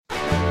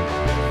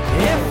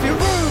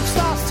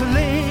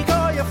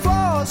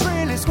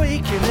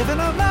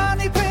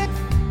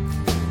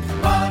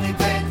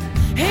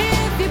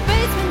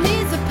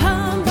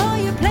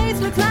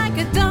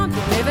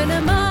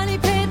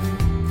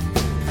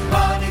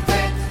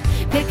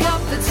Pick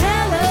up the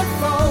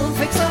telephone,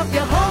 fix up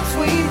your home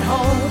sweet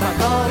home by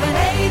calling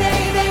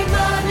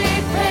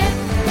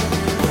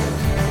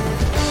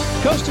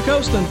 888-MONEY-PIT. Coast to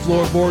coast and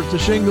floorboards to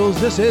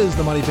shingles, this is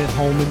the Money Pit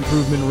Home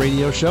Improvement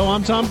Radio Show.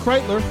 I'm Tom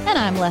Kreitler. And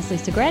I'm Leslie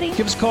Segretti.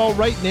 Give us a call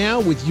right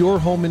now with your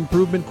home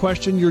improvement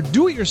question, your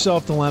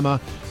do-it-yourself dilemma,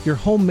 your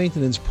home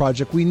maintenance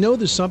project. We know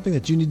there's something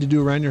that you need to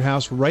do around your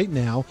house right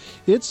now.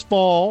 It's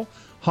fall.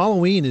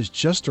 Halloween is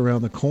just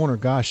around the corner.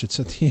 Gosh, it's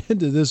at the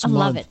end of this month. I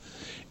love it.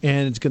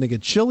 And it's going to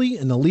get chilly,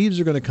 and the leaves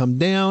are going to come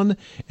down,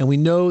 and we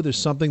know there's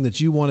something that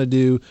you want to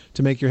do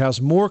to make your house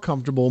more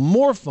comfortable,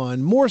 more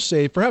fun, more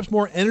safe, perhaps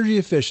more energy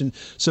efficient.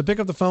 So pick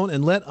up the phone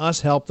and let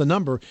us help. The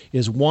number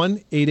is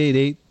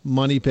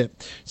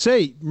 1-888-MONEY-PIT.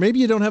 Say, maybe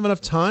you don't have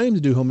enough time to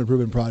do home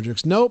improvement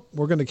projects. Nope,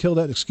 we're going to kill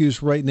that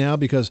excuse right now,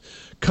 because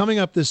coming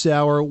up this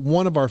hour,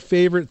 one of our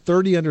favorite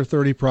 30 under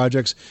 30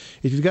 projects.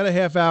 If you've got a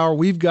half hour,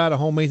 we've got a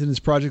home maintenance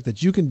project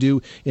that you can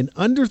do in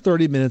under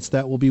 30 minutes.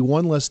 That will be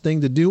one less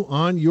thing to do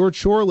on your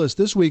chore list.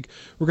 This week,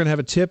 we're going to have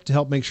a tip to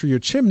help make sure your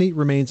chimney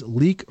remains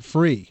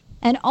leak-free.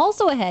 And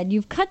also ahead,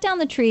 you've cut down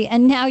the tree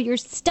and now you're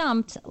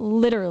stumped,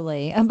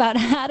 literally, about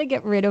how to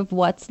get rid of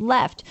what's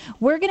left.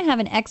 We're going to have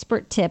an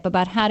expert tip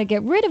about how to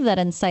get rid of that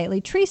unsightly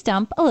tree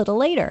stump a little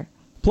later.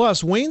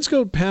 Plus,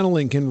 wainscot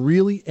paneling can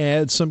really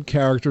add some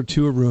character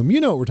to a room. You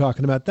know what we're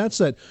talking about. That's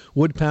that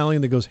wood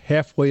paneling that goes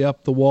halfway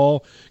up the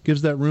wall,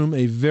 gives that room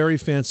a very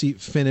fancy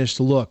finished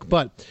look.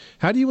 But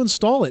how do you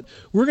install it?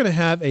 We're going to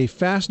have a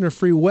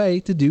fastener-free way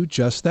to do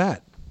just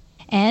that.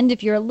 And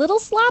if you're a little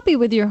sloppy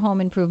with your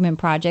home improvement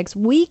projects,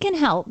 we can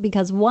help,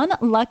 because one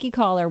lucky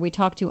caller we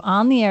talked to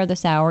on the air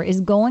this hour is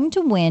going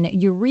to win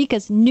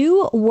Eureka's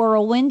new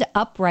Whirlwind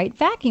upright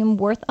vacuum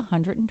worth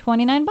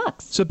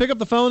 $129. So pick up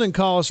the phone and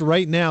call us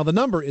right now. The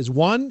number is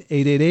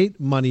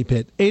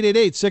 1-888-MONEY-PIT,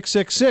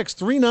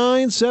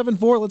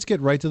 888-666-3974. Let's get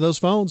right to those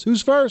phones.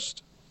 Who's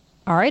first?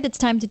 All right, it's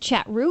time to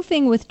chat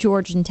roofing with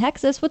George in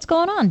Texas. What's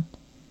going on?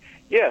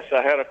 Yes,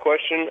 I had a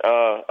question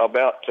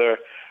about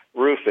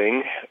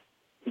roofing.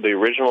 The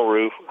original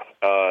roof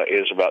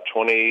is about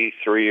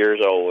 23 years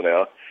old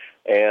now,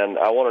 and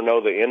I want to know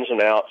the ins and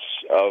outs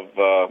of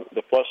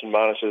the plus and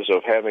minuses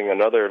of having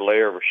another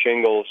layer of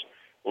shingles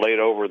laid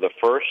over the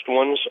first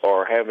ones,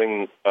 or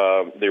having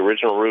the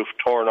original roof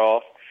torn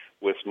off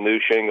with new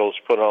shingles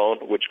put on,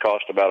 which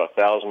cost about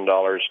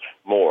 $1,000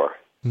 more.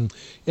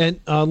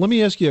 And let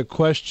me ask you a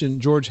question,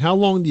 George. How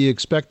long do you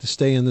expect to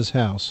stay in this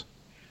house?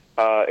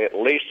 At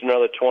least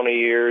another 20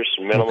 years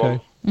minimum. Okay.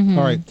 Mm-hmm.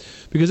 All right,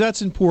 because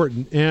that's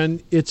important,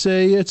 and it's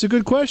a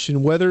good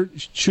question. Whether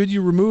should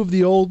you remove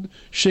the old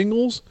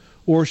shingles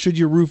or should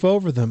you roof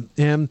over them?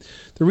 And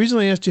the reason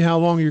I asked you how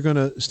long you're going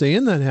to stay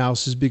in that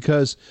house is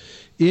because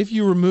if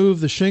you remove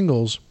the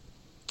shingles,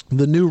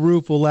 the new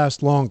roof will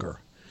last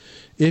longer.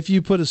 If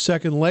you put a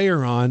second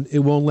layer on, it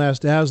won't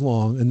last as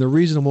long, and the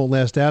reason it won't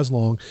last as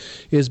long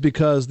is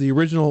because the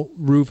original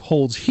roof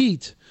holds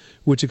heat,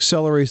 which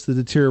accelerates the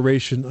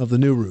deterioration of the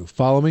new roof.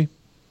 Follow me?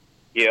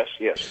 Yes.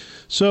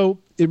 So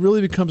it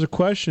really becomes a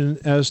question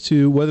as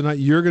to whether or not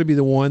you're going to be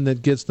the one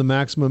that gets the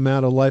maximum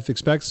amount of life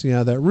expectancy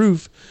out of that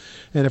roof.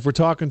 And if we're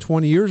talking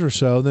 20 years or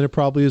so, then it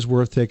probably is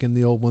worth taking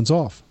the old ones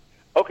off.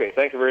 Okay,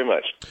 thank you very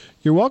much.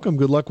 You're welcome.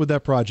 Good luck with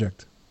that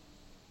project.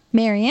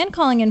 Marianne,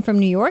 calling in from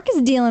New York,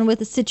 is dealing with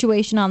a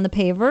situation on the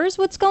pavers.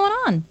 What's going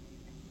on?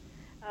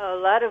 A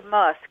lot of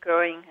moss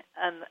growing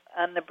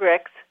on the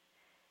bricks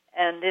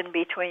and in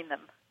between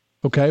them.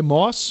 Okay,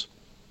 moss?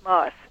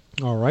 Moss.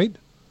 All right.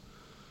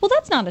 Well,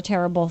 that's not a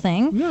terrible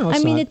thing. No,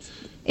 it's not.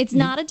 It's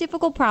not a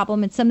difficult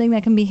problem. It's something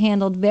that can be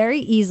handled very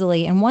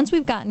easily. And once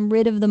we've gotten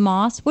rid of the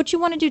moss, what you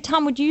want to do,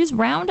 Tom, would you use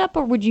Roundup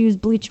or would you use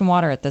bleach and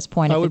water at this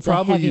point? I would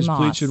probably use moss?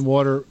 bleach and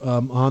water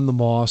on the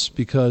moss,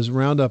 because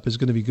Roundup is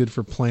going to be good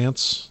for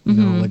plants, you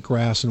know, like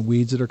grass and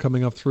weeds that are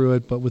coming up through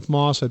it. But with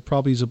moss, I'd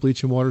probably use a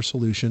bleach and water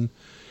solution.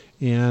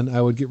 And I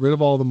would get rid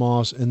of all the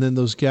moss. And then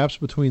those gaps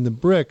between the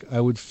brick,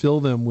 I would fill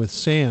them with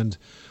sand.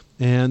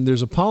 And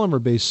there's a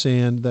polymer-based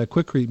sand that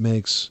Quikrete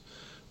makes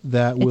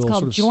that will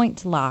called sort of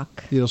joint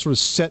lock. Sort of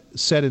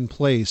set in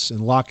place and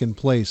lock in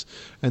place,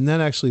 and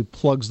that actually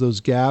plugs those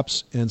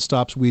gaps and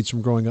stops weeds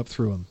from growing up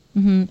through them.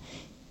 Mm-hmm.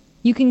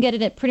 You can get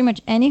it at pretty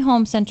much any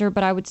home center,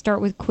 but I would start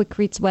with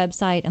Quickrete's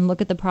website and look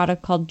at the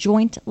product called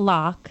Joint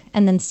Lock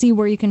and then see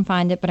where you can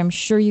find it, but I'm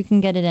sure you can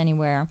get it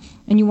anywhere.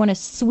 And you want to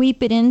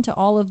sweep it into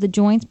all of the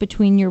joints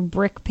between your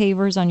brick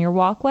pavers on your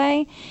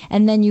walkway,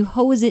 and then you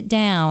hose it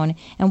down,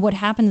 and what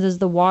happens is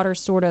the water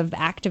sort of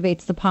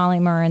activates the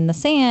polymer and the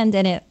sand,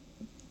 and it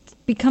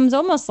becomes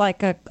almost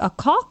like a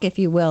caulk, if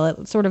you will.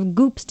 It sort of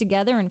goops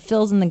together and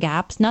fills in the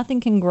gaps. Nothing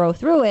can grow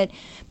through it.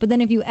 But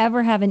then if you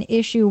ever have an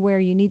issue where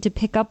you need to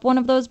pick up one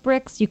of those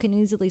bricks, you can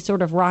easily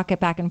sort of rock it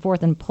back and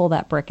forth and pull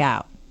that brick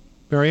out.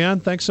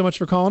 Marianne, thanks so much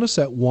for calling us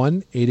at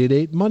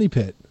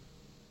 1-888-MONEY-PIT.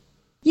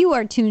 You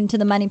are tuned to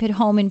the Money Pit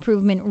Home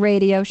Improvement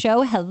Radio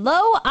Show.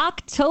 Hello,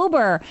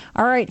 October.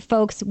 All right,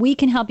 folks, we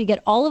can help you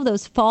get all of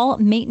those fall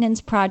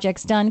maintenance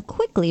projects done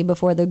quickly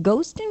before the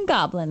ghosts and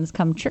goblins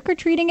come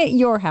trick-or-treating at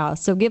your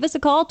house. So give us a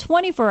call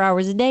 24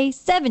 hours a day,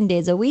 7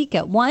 days a week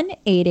at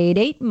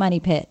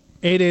 1-888-MONEY-PIT.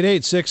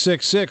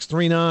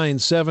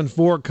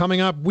 888-666-3974.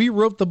 Coming up, we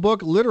wrote the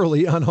book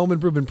literally on home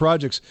improvement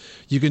projects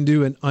you can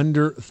do in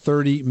under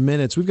 30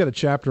 minutes. We've got a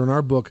chapter in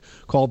our book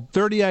called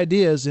 30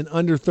 Ideas in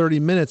Under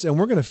 30 Minutes, and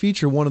we're going to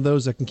feature one of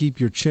those that can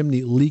keep your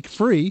chimney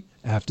leak-free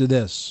after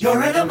this.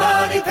 You're in a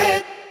money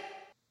pit.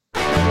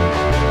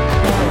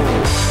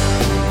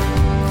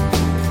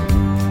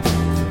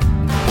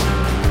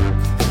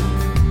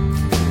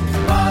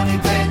 Money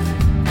pit.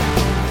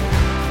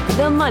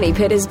 The Money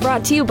Pit is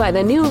brought to you by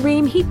the new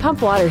Rheem heat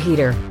pump water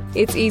heater.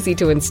 It's easy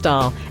to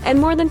install and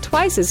more than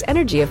twice as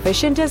energy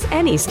efficient as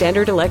any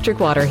standard electric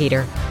water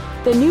heater.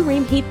 The new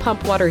Rheem heat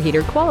pump water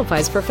heater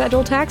qualifies for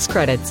federal tax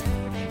credits.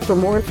 For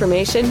more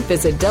information,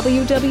 visit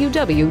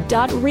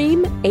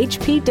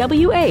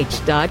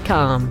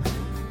www.rheemhpwh.com.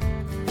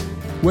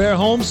 Where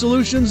home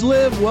solutions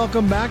live.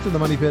 Welcome back to the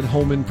Money Pit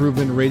Home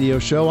Improvement Radio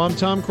Show. I'm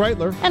Tom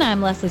Kreitler. And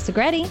I'm Leslie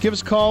Segretti. Give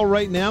us a call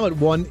right now at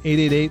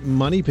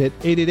 1-888-MONEY-PIT,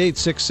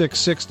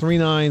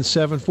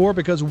 888-666-3974,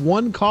 because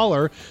one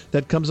caller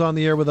that comes on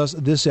the air with us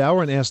this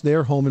hour and asks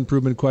their home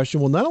improvement question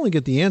will not only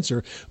get the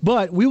answer,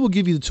 but we will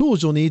give you the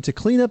tools you'll need to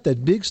clean up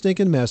that big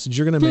stinking mess that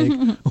you're going to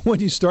make when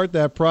you start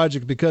that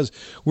project, because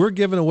we're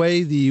giving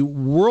away the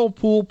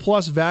Whirlpool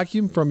Plus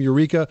vacuum from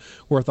Eureka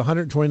worth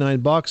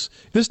 $129.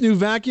 This new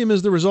vacuum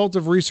is the result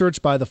of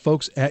research by the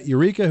folks at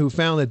Eureka, who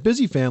found that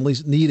busy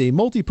families need a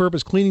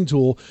multi-purpose cleaning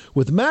tool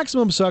with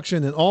maximum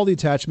suction and all the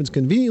attachments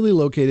conveniently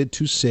located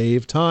to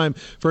save time.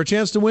 For a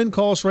chance to win,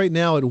 call us right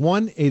now at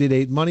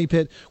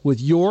 1-888-MONEY-PIT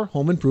with your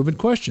home improvement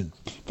question.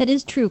 That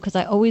is true, because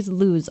I always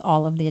lose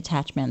all of the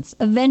attachments.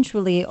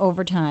 Eventually,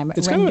 over time,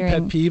 it's kind of a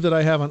pet peeve that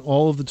I have on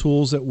all of the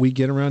tools that we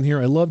get around here.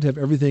 I love to have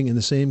everything in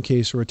the same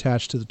case or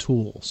attached to the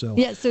tool. So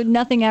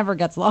nothing ever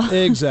gets lost.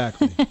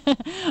 Exactly.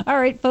 All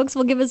right, folks,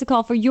 well, give us a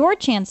call for your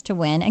chance to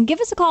win, and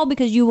give us a call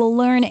because you will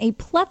learn a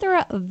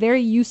plethora of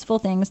very useful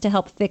things to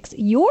help fix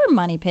your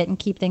money pit and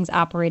keep things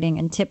operating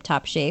in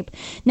tip-top shape.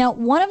 Now,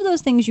 one of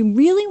those things you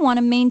really want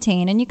to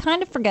maintain, and you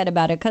kind of forget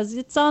about it because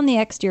it's on the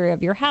exterior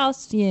of your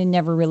house. You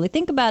never really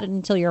think about it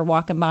until you're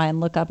walking by and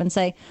look up and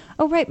say,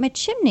 oh, right, my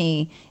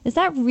chimney, is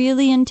that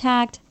really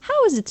intact?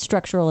 How is its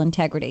structural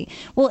integrity?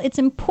 Well, it's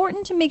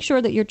important to make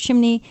sure that your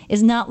chimney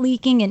is not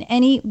leaking in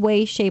any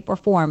way, shape, or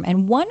form.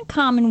 And one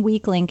common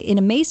weak link in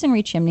a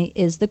masonry chimney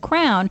is the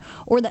crown,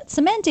 or that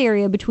cement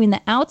area between the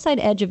outside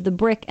edge of the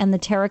brick and the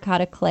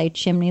terracotta clay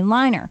chimney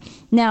liner.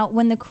 Now,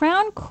 when the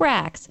crown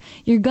cracks,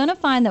 you're going to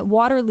find that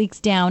water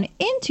leaks down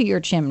into your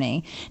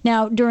chimney.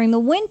 Now, during the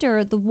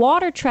winter, the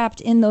water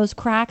trapped in those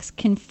cracks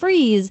can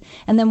freeze,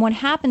 and then what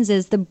happens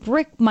is the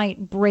brick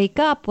might break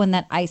up when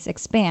that ice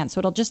expands. So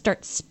it'll just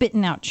start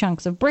spitting out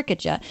chunks of brick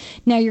at you.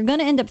 Now, you're going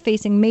to end up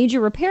facing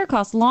major repair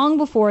costs long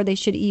before they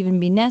should even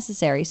be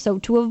necessary. So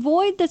to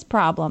avoid this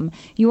problem,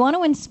 you want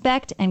to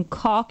inspect and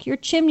caulk your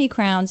chimney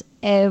crowns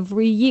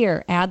every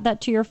year. Add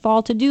that to your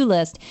fall to-do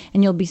list,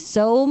 and you'll be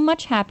so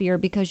much happier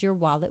because your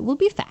wallet will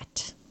be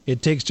fat.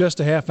 It takes just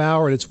a half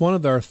hour, and it's one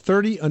of our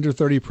 30 under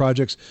 30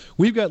 projects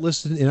we've got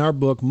listed in our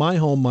book, My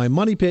Home, My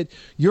Money Pit,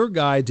 your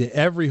guide to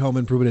every home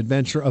improvement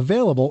adventure,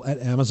 available at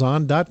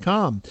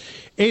Amazon.com.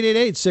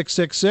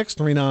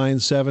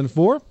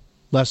 888-666-3974.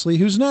 Leslie,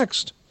 who's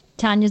next?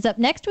 Tanya's up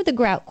next with a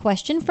grout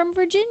question from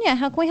Virginia.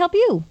 How can we help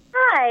you?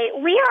 Hi,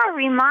 we are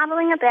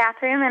remodeling a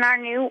bathroom in our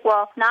new to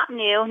us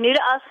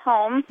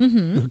home.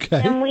 Mm-hmm.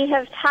 Okay. And we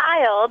have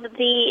tiled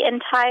the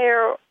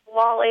entire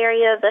wall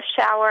area, the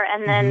shower,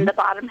 and then the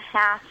bottom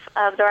half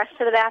of the rest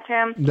of the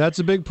bathroom. That's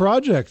a big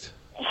project.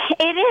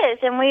 It is,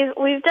 and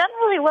we've done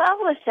really well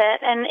with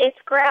it, and it's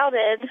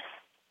grouted.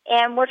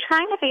 And we're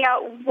trying to figure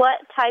out what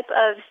type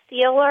of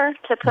sealer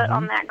to put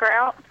on that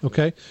grout.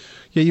 Okay.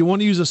 Yeah, you want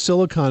to use a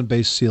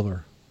silicone-based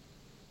sealer.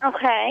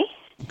 Okay.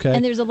 Okay.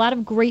 And there's a lot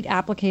of great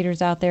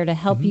applicators out there to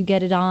help you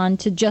get it on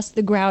to just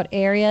the grout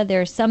area.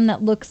 There are some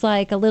that looks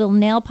like a little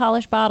nail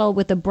polish bottle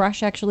with a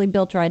brush actually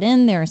built right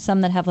in. There are some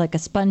that have like a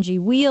spongy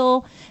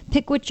wheel.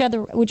 Pick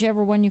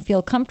whichever one you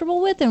feel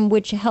comfortable with and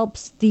which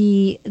helps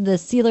the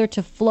sealer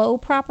to flow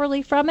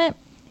properly from it.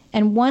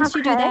 And once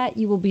you do that,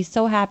 you will be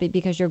so happy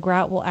because your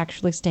grout will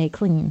actually stay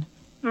clean.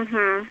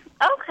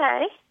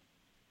 Okay.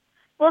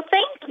 Well,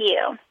 thank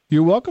you.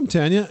 You're welcome,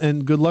 Tanya,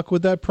 and good luck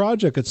with that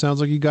project. It sounds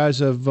like you guys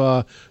have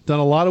done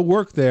a lot of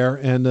work there,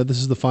 and this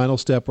is the final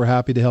step. We're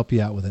happy to help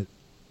you out with it.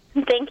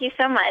 Thank you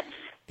so much.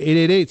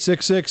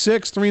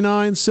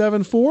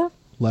 888-666-3974.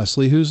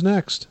 Leslie, who's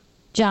next?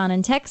 John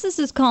in Texas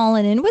is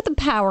calling in with a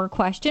power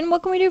question.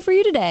 What can we do for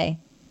you today?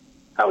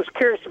 I was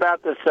curious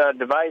about this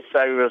device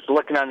I was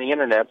looking on the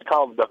Internet. It's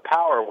called the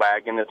Power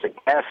Wagon. It's a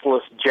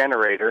gasless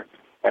generator,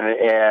 and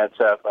it's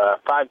a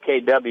 5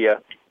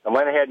 kW. I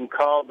went ahead and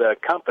called the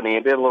company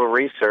and did a little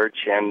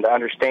research and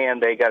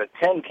understand they got a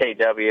 10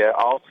 kW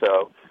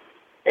also.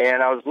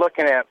 And I was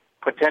looking at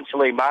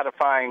potentially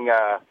modifying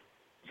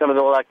some of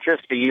the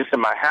electricity use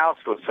in my house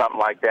with something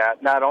like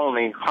that, not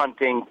only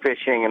hunting,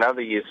 fishing, and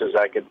other uses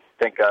I could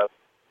think of.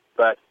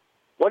 But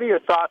what are your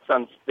thoughts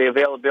on the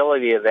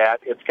availability of that?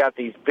 It's got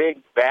these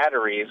big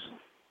batteries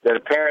that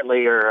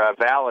apparently are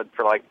valid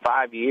for like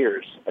 5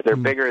 years. They're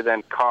bigger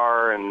than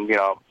car and,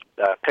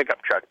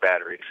 pickup truck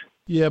batteries.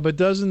 Yeah, but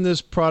doesn't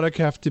this product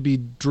have to be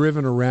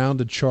driven around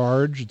to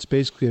charge? It's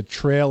basically a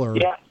trailer.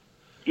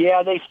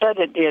 Yeah, they said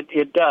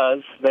it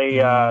does. They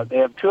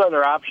have two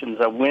other options: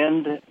 a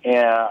wind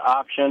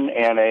option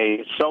and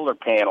a solar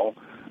panel.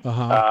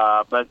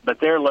 But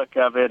their look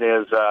of it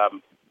is,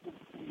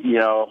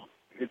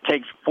 it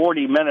takes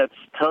 40 minutes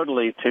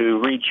totally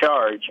to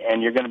recharge,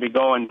 and you're going to be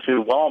going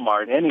to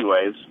Walmart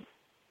anyways.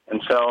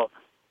 And so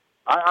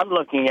I'm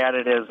looking at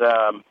it as,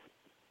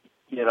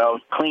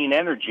 clean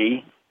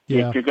energy.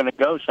 Yeah. If you're going to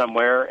go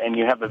somewhere and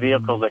you have a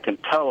vehicle that can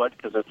tow it,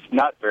 because it's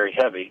not very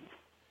heavy.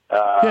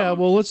 Yeah,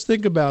 well, let's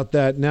think about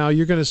that. Now,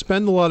 you're going to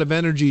spend a lot of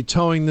energy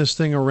towing this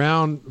thing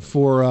around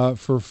for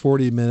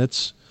 40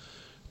 minutes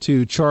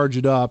to charge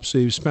it up, so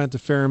you've spent a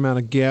fair amount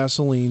of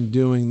gasoline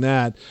doing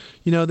that.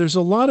 There's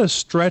a lot of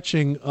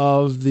stretching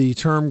of the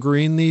term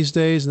green these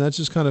days, and that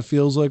just kind of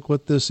feels like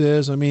what this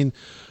is. I mean,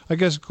 I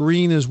guess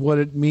green is what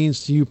it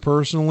means to you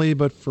personally,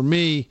 but for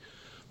me,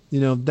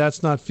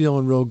 that's not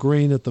feeling real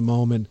green at the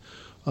moment.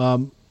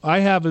 I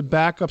have a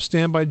backup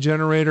standby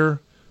generator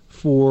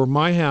for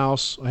my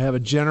house. I have a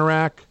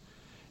Generac,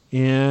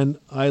 and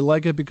I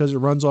like it because it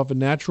runs off of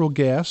natural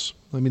gas.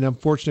 I mean, I'm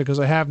fortunate because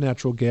I have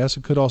natural gas.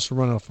 It could also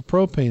run off of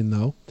propane,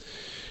 though.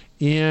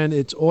 And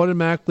it's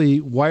automatically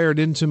wired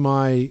into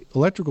my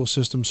electrical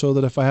system so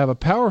that if I have a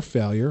power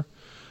failure,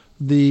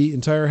 the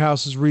entire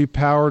house is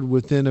repowered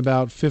within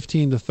about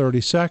 15 to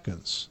 30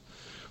 seconds.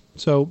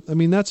 So, I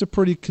mean, that's a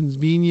pretty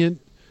convenient,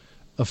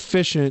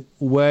 efficient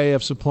way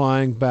of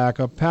supplying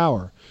backup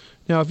power.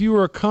 Now, if you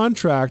were a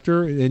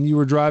contractor and you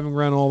were driving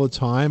around all the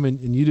time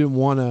and you didn't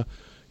want to,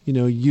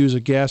 use a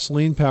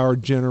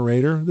gasoline-powered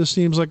generator, this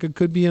seems like it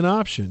could be an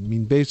option. I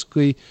mean,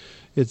 basically,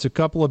 it's a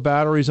couple of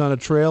batteries on a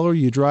trailer.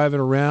 You drive it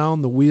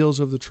around. The wheels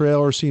of the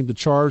trailer seem to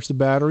charge the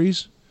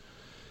batteries.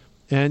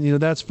 And,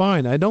 that's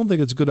fine. I don't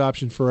think it's a good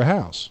option for a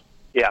house.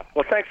 Yeah.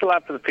 Well, thanks a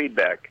lot for the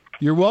feedback.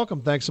 You're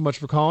welcome. Thanks so much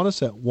for calling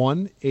us at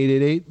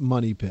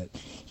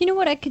 1-888-MONEY-PIT. You know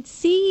what? I could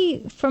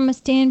see from a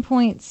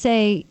standpoint,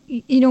 say,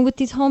 with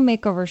these home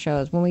makeover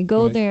shows, when we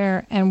go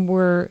there and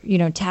we're,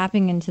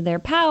 tapping into their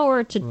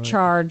power to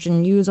charge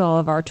and use all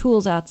of our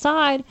tools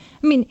outside.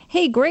 I mean,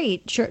 hey,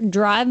 great.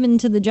 Drive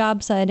into the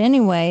job site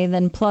anyway,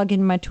 then plug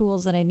in my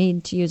tools that I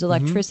need to use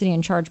electricity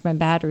and charge my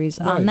batteries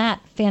on that.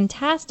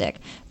 Fantastic.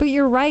 But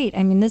you're right.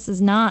 I mean, this is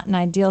not an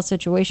ideal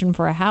situation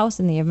for a house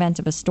in the event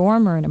of a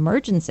storm or an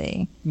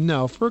emergency.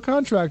 No, for a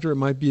contractor, it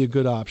might be a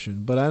good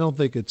option, but I don't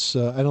think it's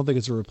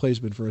a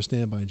replacement for a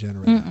standby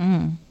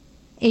generator.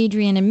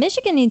 Adrian in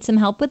Michigan needs some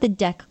help with a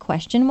deck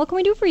question. What can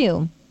we do for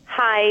you?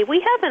 Hi, we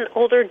have an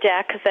older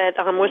deck that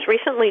was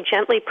recently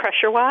gently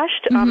pressure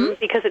washed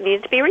because it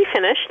needed to be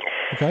refinished.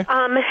 Okay.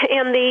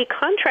 And the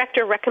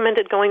contractor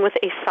recommended going with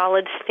a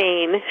solid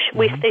stain.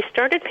 They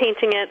started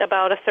painting it,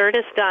 about a third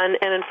is done,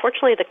 and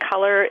unfortunately the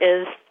color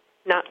is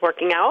not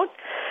working out.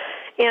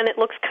 And it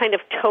looks kind of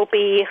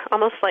taupey,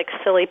 almost like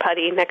silly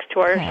putty next to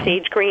our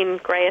sage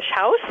green grayish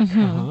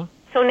house.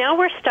 So now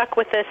we're stuck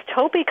with this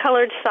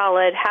taupey-colored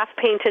solid,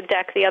 half-painted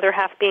deck, the other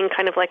half being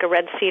kind of like a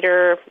red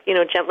cedar,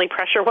 gently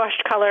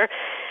pressure-washed color.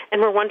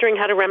 And we're wondering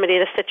how to remedy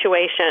the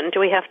situation.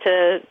 Do we have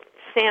to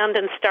sand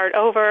and start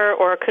over,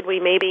 or could we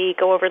maybe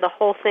go over the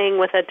whole thing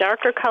with a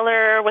darker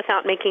color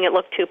without making it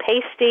look too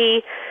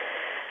pasty?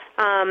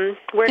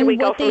 Where do we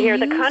go from here?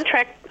 The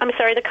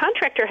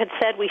contractor had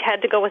said we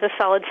had to go with a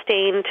solid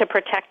stain to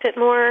protect it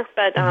more,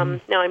 but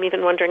now I'm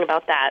even wondering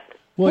about that.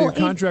 Well, your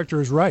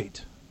contractor is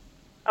right.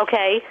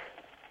 Okay.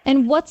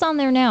 And what's on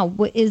there now?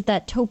 Is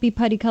that taupey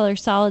putty color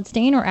solid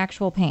stain or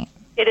actual paint?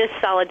 It is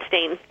solid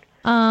stain.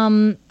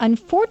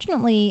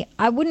 Unfortunately,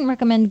 I wouldn't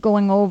recommend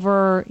going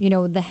over,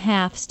 the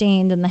half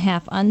stained and the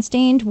half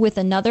unstained with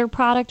another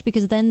product,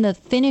 because then the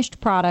finished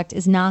product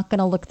is not going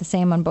to look the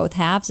same on both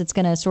halves. It's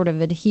going to sort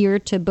of adhere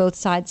to both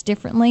sides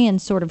differently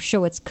and sort of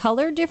show its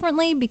color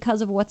differently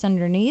because of what's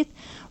underneath.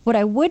 What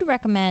I would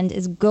recommend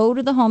is go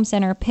to the home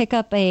center, pick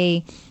up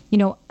a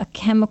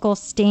chemical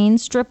stain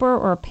stripper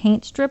or a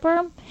paint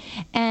stripper,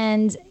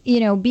 and,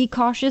 be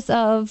cautious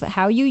of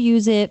how you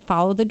use it,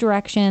 follow the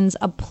directions,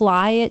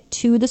 apply it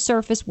to the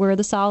surface where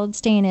the solid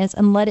stain is,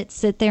 and let it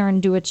sit there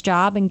and do its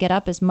job and get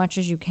up as much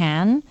as you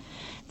can.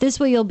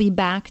 This way you'll be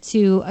back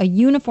to a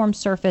uniform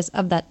surface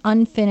of that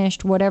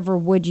unfinished whatever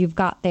wood you've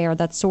got there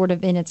that's sort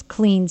of in its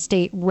clean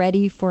state,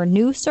 ready for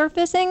new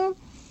surfacing.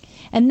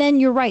 And then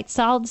you're right,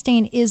 solid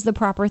stain is the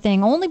proper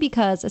thing, only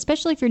because,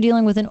 especially if you're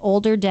dealing with an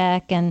older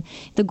deck and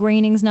the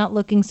graining's not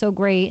looking so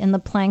great and the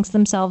planks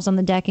themselves on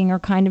the decking are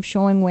kind of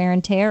showing wear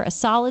and tear, a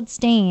solid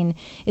stain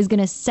is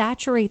going to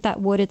saturate that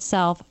wood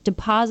itself,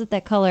 deposit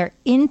that color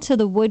into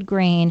the wood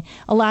grain,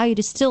 allow you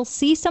to still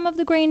see some of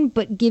the grain,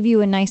 but give you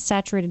a nice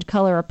saturated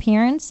color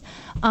appearance.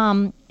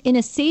 In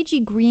a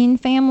sagey green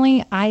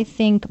family, I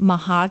think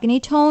mahogany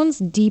tones,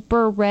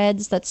 deeper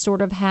reds that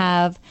sort of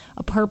have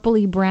a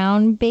purpley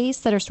brown base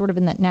that are sort of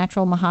in that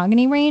natural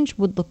mahogany range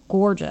would look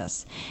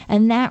gorgeous.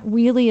 And that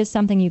really is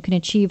something you can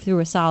achieve through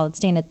a solid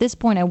stain. At this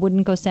point, I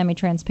wouldn't go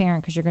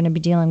semi-transparent because you're going to be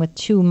dealing with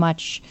too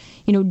much,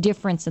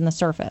 difference in the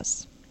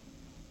surface.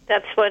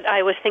 That's what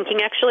I was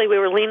thinking. Actually, we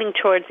were leaning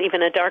towards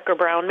even a darker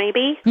brown,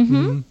 maybe.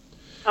 Mm-hmm.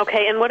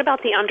 Okay, and what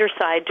about the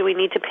underside? Do we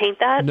need to paint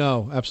that?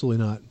 No,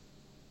 absolutely not.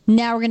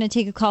 Now we're going to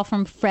take a call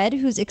from Fred,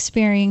 who's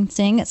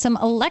experiencing some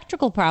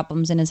electrical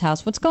problems in his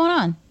house. What's going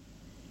on?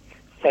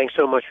 Thanks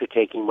so much for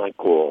taking my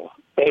call.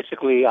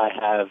 Basically, I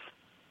have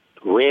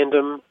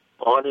random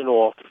on and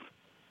off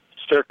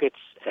circuits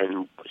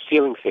and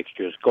ceiling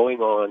fixtures going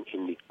on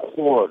in the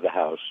core of the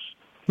house.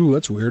 Ooh,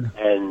 that's weird.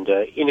 And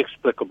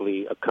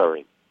inexplicably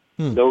occurring.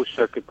 No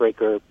circuit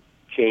breaker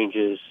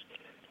changes,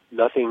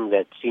 nothing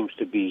that seems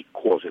to be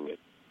causing it.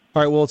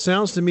 All right, well, it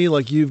sounds to me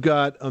like you've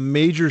got a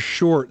major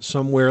short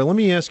somewhere. Let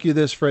me ask you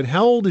this, Fred.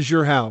 How old is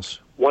your house?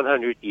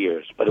 100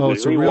 years, but it was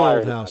it's a real old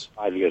rewired house.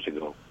 5 years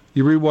ago.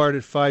 You rewired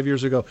it 5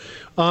 years ago.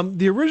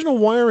 The original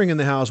wiring in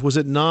the house, was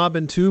it knob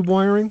and tube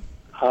wiring?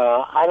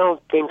 I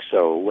don't think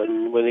so.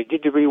 When they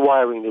did the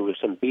rewiring, there was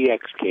some BX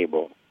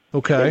cable.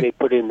 Okay. Then they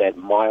put in that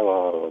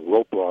Mylar or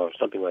Roper or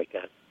something like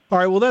that. All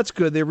right, well, that's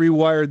good. They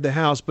rewired the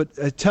house. But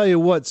I tell you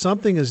what,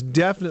 something is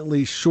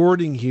definitely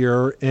shorting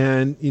here.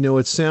 And,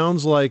 it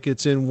sounds like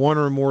it's in one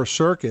or more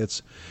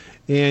circuits.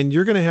 And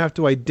you're going to have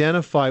to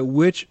identify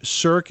which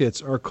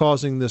circuits are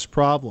causing this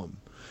problem.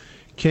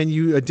 Can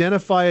you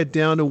identify it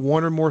down to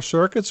one or more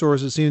circuits, or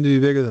does it seem to be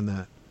bigger than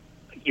that?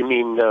 You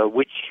mean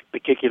which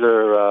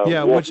particular?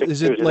 Which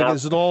is it?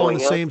 Is it all in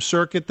the same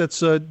circuit that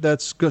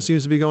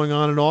seems to be going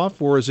on and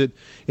off, or is it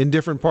in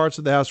different parts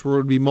of the house where it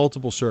would be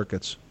multiple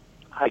circuits?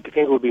 I think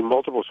it would be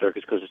multiple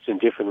circuits because it's in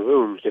different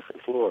rooms,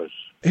 different floors.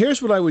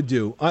 Here's what I would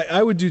do.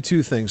 I would do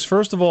two things.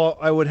 First of all,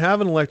 I would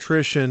have an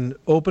electrician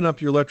open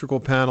up your electrical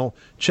panel,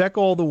 check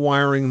all the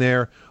wiring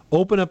there,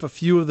 open up a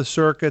few of the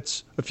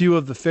circuits, a few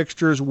of the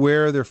fixtures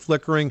where they're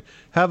flickering,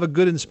 have a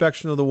good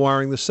inspection of the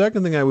wiring. The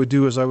second thing I would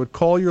do is I would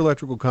call your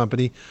electrical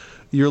company,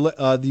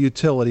 the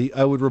utility.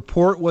 I would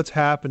report what's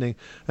happening,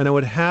 and I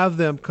would have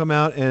them come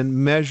out and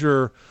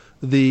measure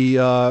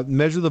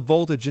the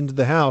voltage into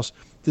the house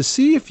to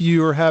see if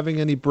you are having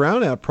any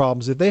brownout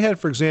problems. If they had,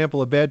 for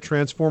example, a bad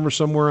transformer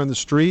somewhere on the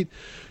street,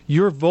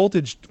 your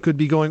voltage could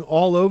be going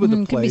all over the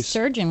place. It could be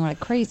surging like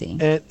crazy.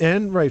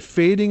 And right,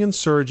 fading and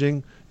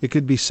surging. It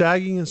could be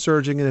sagging and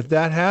surging, and if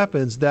that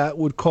happens, that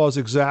would cause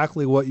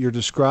exactly what you're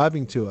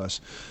describing to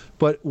us.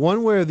 But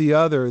one way or the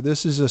other,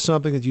 this is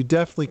something that you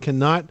definitely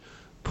cannot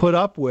put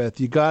up with.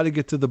 You got to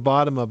get to the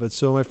bottom of it.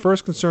 So my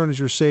first concern is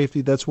your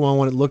safety. That's why I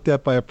want it looked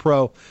at by a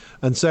pro.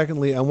 And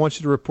secondly, I want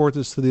you to report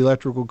this to the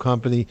electrical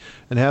company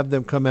and have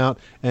them come out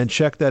and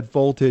check that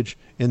voltage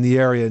in the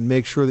area and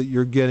make sure that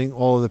you're getting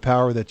all of the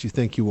power that you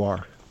think you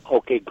are.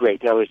 Okay,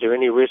 great. Now, is there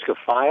any risk of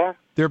fire?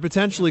 There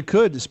potentially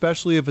could,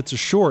 especially if it's a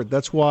short.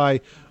 That's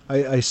why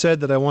I said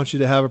that I want you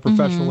to have a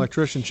professional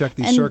electrician check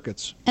these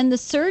circuits. And the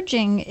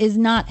surging is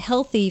not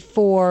healthy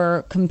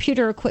for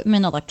computer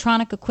equipment,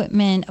 electronic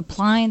equipment,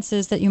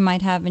 appliances that you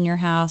might have in your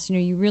house.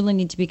 You really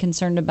need to be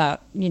concerned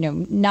about,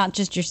 not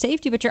just your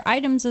safety, but your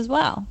items as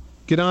well.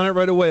 Get on it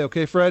right away,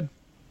 okay, Fred?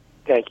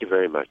 Thank you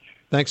very much.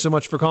 Thanks so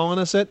much for calling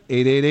us at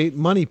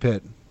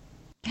 888-MONEY-PIT.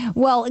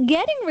 Well,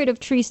 getting rid of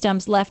tree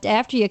stumps left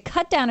after you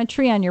cut down a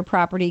tree on your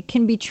property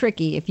can be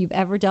tricky. If you've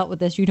ever dealt with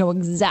this, you know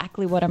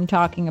exactly what I'm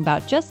talking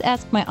about. Just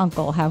ask my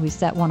uncle how he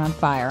set one on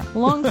fire.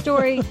 Long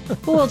story,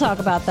 but we'll talk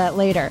about that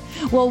later.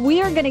 Well,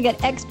 we are going to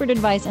get expert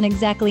advice on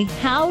exactly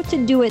how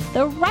to do it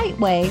the right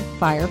way,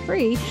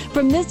 fire-free,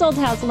 from This Old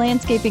House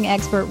landscaping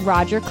expert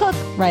Roger Cook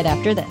right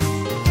after this.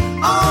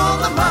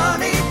 On the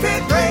Money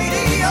Pit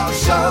Radio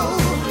Show,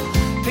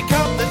 pick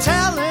up the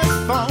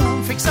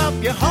telephone, fix up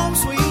your home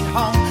sweet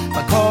home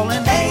by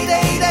calling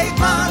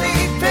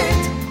 888-MONEY-PIT.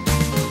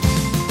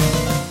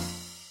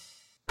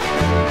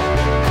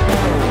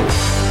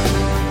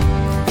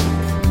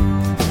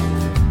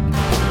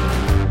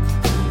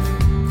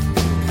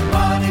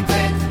 Money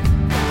Pit.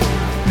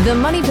 The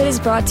Money Pit is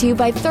brought to you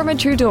by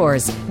Therma-Tru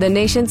Doors, the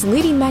nation's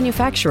leading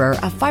manufacturer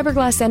of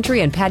fiberglass entry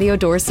and patio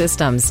door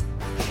systems.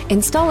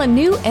 Install a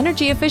new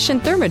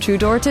energy-efficient Therma-Tru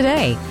door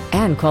today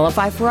and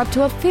qualify for up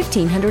to a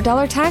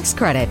 $1,500 tax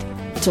credit.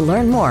 To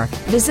learn more,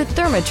 visit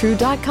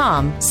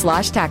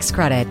thermatru.com/tax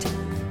credit.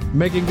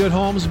 Making good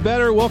homes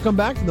better. Welcome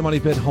back to the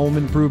Money Pit Home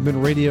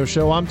Improvement Radio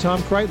Show. I'm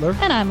Tom Kreitler.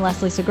 And I'm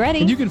Leslie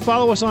Segretti. And you can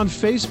follow us on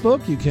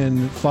Facebook. You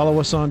can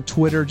follow us on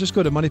Twitter. Just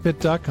go to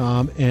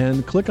moneypit.com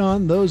and click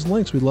on those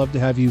links. We'd love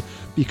to have you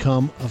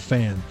become a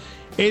fan.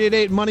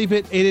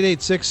 888-MONEY-PIT,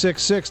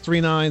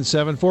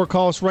 888-666-3974.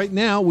 Call us right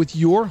now with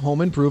your home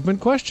improvement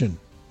question.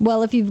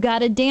 Well, if you've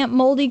got a damp,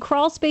 moldy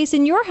crawl space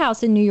in your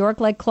house in New York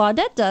like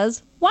Claudette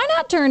does, why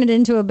not turn it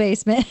into a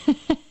basement?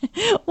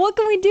 What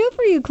can we do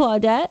for you,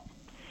 Claudette?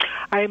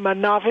 I'm a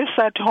novice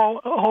at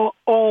home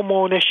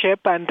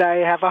ownership, and I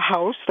have a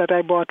house that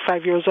I bought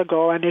 5 years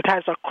ago, and it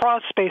has a crawl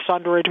space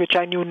under it, which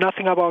I knew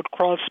nothing about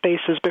crawl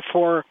spaces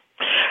before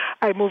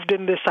I moved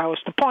in this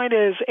house. The point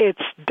is,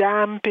 it's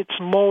damp, it's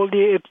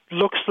moldy, it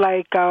looks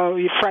like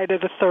Friday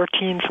the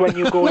 13th when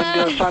you go in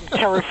there, so I'm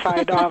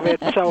terrified of it.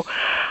 So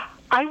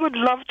I would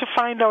love to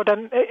find out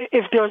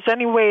if there's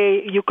any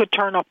way you could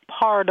turn a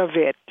part of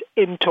it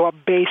into a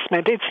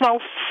basement. It's now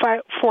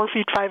 4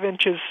 feet 5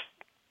 inches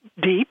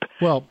deep.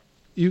 Well,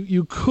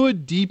 You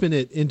could deepen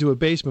it into a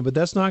basement, but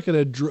that's not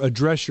going to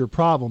address your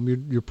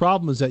problem. Your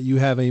problem is that you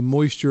have a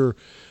moisture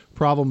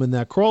problem in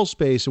that crawl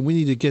space, and we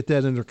need to get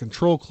that under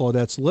control,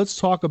 Claudette. So let's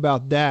talk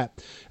about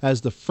that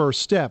as the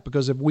first step,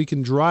 because if we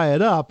can dry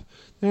it up,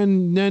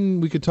 then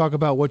we could talk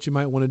about what you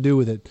might want to do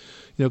with it.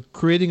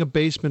 Creating a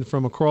basement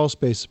from a crawl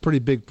space is a pretty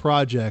big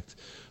project,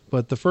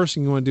 but the first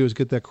thing you want to do is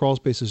get that crawl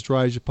space as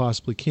dry as you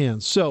possibly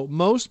can. So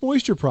most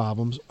moisture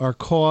problems are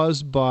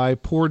caused by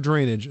poor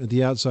drainage at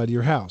the outside of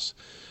your house.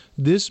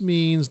 This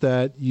means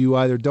that you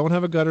either don't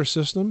have a gutter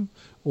system,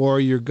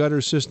 or your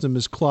gutter system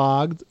is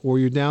clogged, or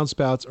your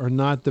downspouts are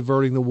not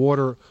diverting the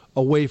water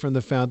away from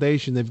the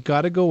foundation. They've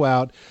got to go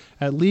out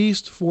at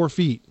least 4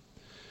 feet.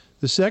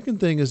 The second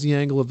thing is the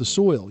angle of the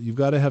soil. You've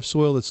got to have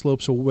soil that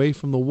slopes away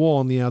from the wall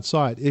on the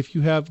outside. If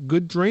you have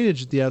good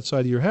drainage at the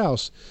outside of your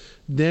house,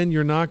 then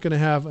you're not going to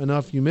have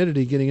enough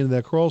humidity getting into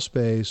that crawl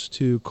space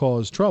to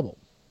cause trouble.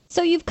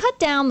 So you've cut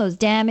down those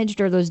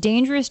damaged or those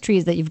dangerous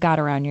trees that you've got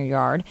around your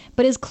yard,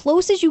 but as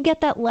close as you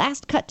get that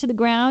last cut to the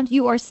ground,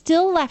 you are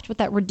still left with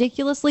that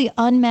ridiculously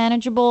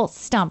unmanageable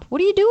stump. What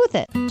do you do with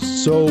it?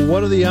 So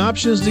what are the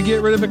options to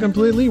get rid of it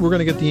completely? We're going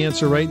to get the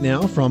answer right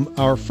now from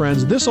our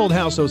friends, This Old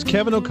House host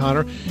Kevin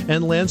O'Connor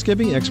and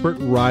landscaping expert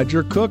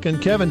Roger Cook.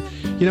 And Kevin,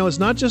 it's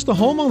not just the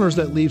homeowners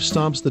that leave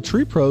stumps. The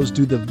tree pros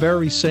do the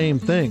very same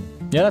thing.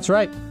 Yeah, that's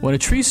right. When a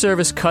tree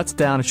service cuts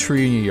down a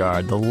tree in your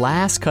yard, the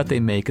last cut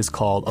they make is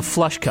called a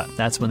flush cut.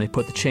 That's when they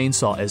put the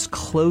chainsaw as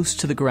close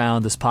to the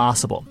ground as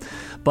possible.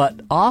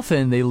 But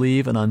often they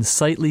leave an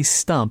unsightly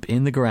stump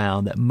in the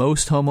ground that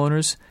most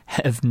homeowners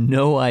have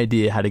no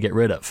idea how to get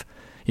rid of.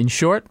 In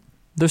short,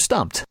 they're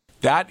stumped.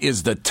 That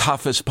is the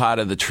toughest part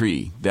of the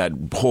tree, that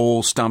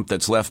whole stump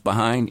that's left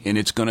behind, and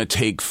it's going to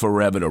take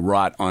forever to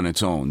rot on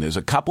its own. There's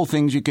a couple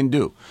things you can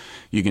do.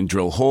 You can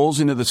drill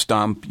holes into the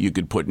stump. You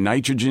could put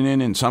nitrogen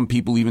in, and some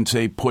people even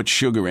say put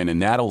sugar in,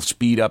 and that'll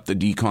speed up the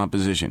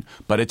decomposition.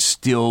 But it's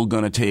still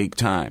going to take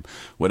time.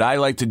 What I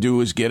like to do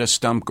is get a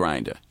stump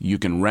grinder. You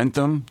can rent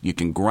them. You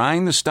can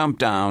grind the stump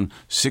down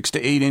 6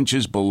 to 8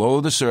 inches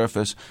below the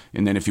surface,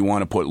 and then if you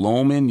want to put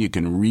loam in, you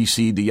can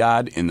reseed the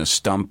yard, and the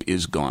stump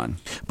is gone.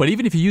 But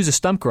even if you use a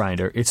stump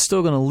grinder, it's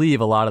still going to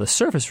leave a lot of the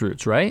surface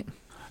roots, right?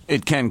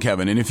 It can,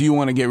 Kevin. And if you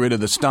want to get rid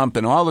of the stump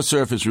and all the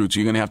surface roots,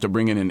 you're going to have to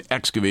bring in an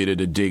excavator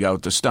to dig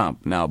out the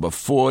stump. Now,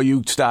 before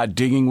you start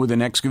digging with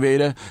an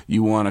excavator,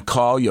 you want to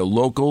call your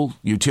local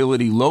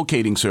utility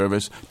locating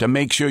service to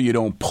make sure you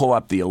don't pull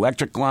up the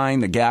electric line,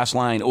 the gas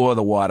line, or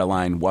the water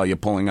line while you're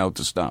pulling out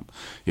the stump.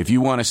 If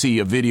you want to see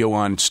a video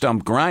on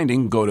stump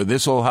grinding, go to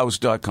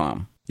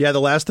thisoldhouse.com. Yeah,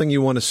 the last thing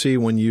you want to see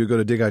when you go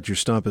to dig out your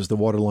stump is the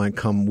water line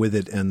come with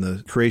it and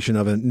the creation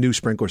of a new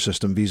sprinkler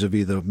system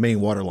vis-a-vis the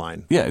main water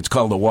line. Yeah, it's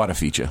called a water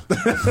feature.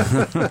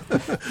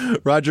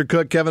 Roger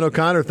Cook, Kevin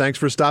O'Connor, thanks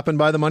for stopping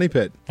by the Money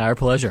Pit. Our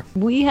pleasure.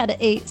 We had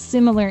a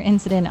similar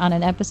incident on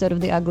an episode of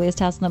The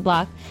Ugliest House on the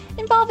Block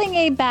involving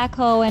a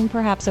backhoe and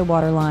perhaps a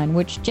water line,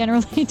 which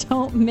generally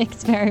don't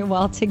mix very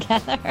well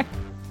together.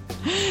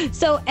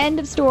 So, end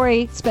of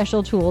story,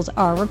 special tools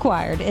are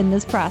required in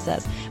this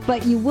process.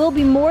 But you will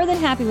be more than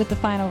happy with the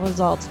final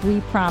results,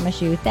 we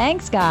promise you.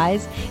 Thanks,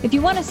 guys. If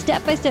you want a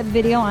step-by-step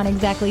video on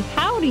exactly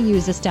how to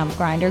use a stump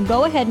grinder,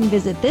 go ahead and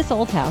visit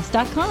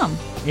thisoldhouse.com.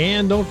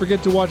 And don't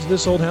forget to watch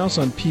This Old House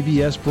on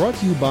PBS, brought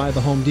to you by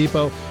The Home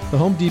Depot. The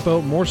Home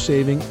Depot, more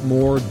saving,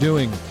 more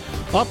doing.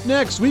 Up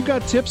next, we've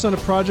got tips on a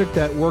project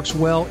that works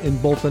well in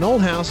both an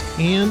old house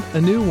and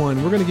a new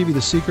one. We're going to give you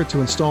the secret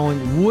to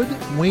installing wood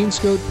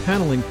wainscot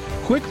paneling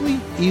quickly,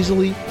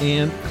 easily,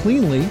 and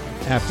cleanly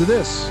after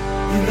this.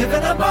 You live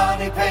in a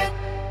money pit.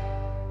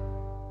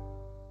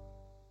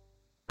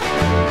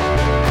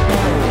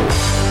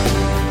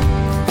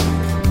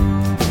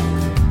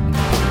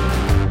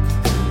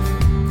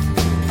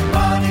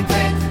 Money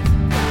pit.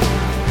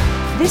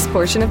 This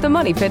portion of the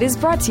Money Pit is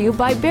brought to you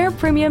by Behr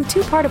Premium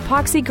 2-part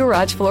epoxy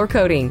garage floor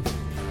coating.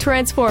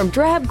 Transform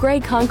drab gray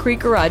concrete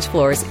garage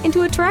floors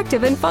into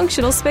attractive and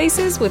functional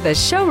spaces with a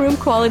showroom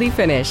quality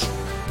finish.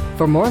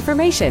 For more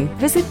information,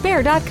 visit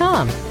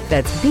Behr.com.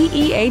 That's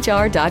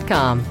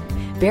BEHR.com.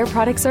 Behr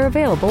products are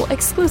available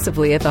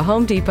exclusively at the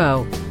Home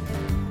Depot.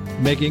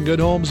 Making good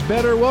homes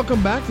better.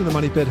 Welcome back to the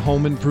Money Pit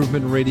Home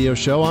Improvement Radio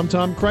Show. I'm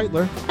Tom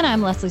Kreitler. And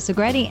I'm Leslie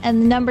Segretti.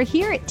 And the number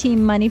here at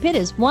Team Money Pit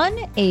is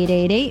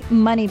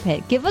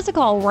 1-888-MONEY-PIT. Give us a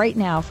call right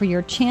now for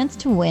your chance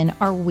to win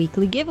our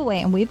weekly giveaway.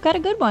 And we've got a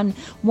good one.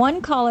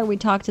 One caller we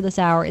talked to this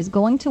hour is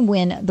going to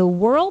win the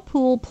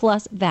Whirlpool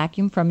Plus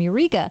vacuum from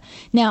Eureka.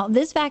 Now,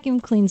 this vacuum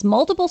cleans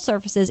multiple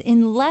surfaces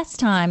in less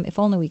time. If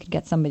only we could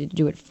get somebody to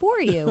do it for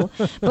you.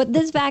 But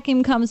this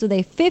vacuum comes with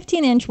a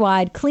 15-inch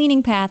wide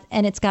cleaning path,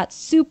 and it's got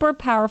super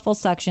powerful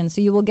suction, so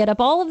you will get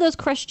up all of those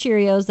crushed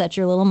Cheerios that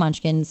your little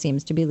munchkin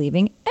seems to be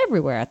leaving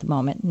everywhere at the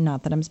moment.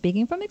 Not that I'm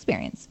speaking from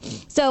experience.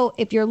 So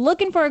if you're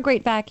looking for a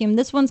great vacuum,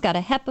 this one's got a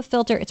HEPA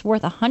filter. It's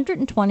worth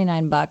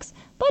 $129,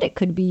 but it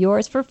could be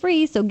yours for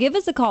free. So give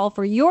us a call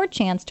for your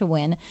chance to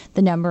win.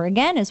 The number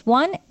again is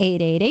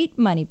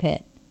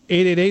 1-888-MONEY-PIT.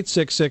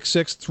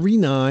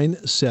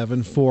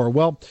 888-666-3974.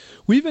 Well,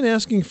 We've been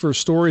asking for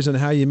stories on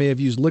how you may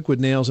have used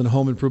liquid nails in a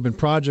home improvement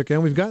project,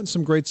 and we've gotten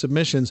some great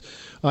submissions.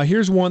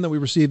 Here's one that we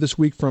received this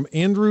week from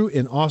Andrew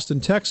in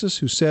Austin, Texas,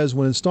 who says,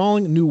 when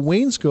installing new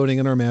wainscoting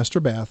in our master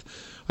bath,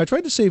 I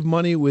tried to save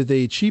money with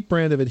a cheap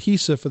brand of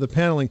adhesive for the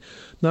paneling.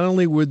 Not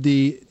only would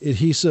the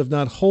adhesive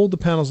not hold the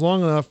panels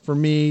long enough for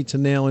me to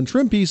nail in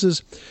trim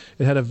pieces,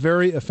 it had a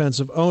very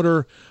offensive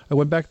odor. I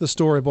went back to the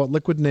store, I bought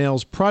Liquid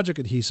Nails Project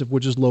Adhesive,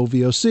 which is low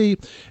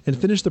VOC, and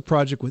finished the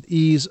project with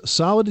ease,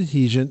 solid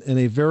adhesion, and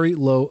a very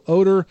low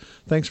odor.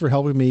 Thanks for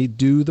helping me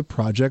do the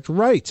project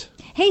right.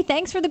 Hey,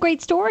 thanks for the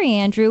great story,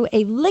 Andrew.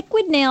 A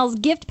Liquid Nails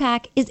gift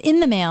pack is in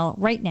the mail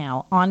right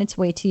now, on its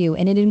way to you,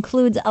 and it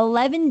includes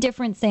 11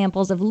 different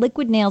samples of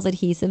Liquid Nails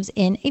adhesives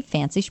in a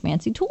fancy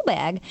schmancy tool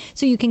bag,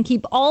 so you can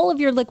keep all of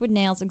your liquid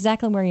nails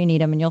exactly where you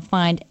need them, and you'll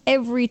find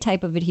every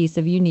type of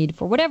adhesive you need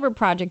for whatever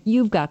project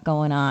you've got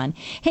going on.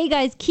 Hey,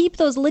 guys, keep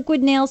those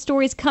Liquid Nail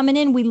stories coming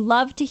in. We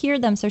love to hear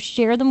them, so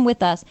share them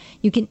with us.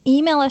 You can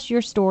email us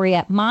your story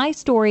at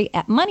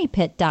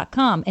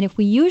mystory@moneypit.com, and if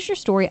we use your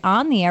story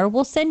on the air,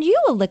 we'll send you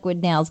a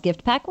Liquid Nails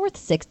gift pack worth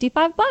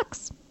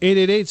 $65.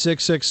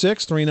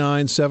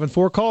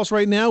 888-666-3974. Call us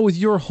right now with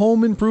your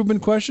home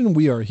improvement question.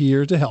 We are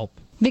here to help.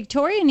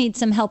 Victoria needs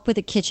some help with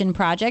a kitchen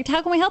project.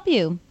 How can we help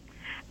you?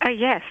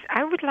 Yes,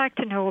 I would like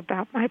to know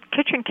about my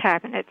kitchen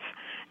cabinets.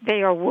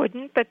 They are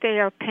wooden, but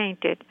they are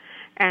painted.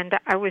 And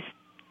I was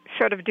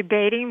sort of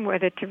debating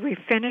whether to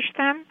refinish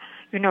them,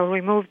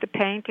 remove the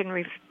paint and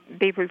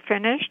be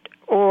refinished,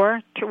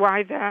 or to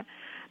either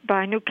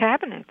buy new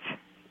cabinets.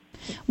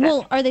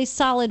 Well, are they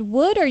solid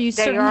wood, or are you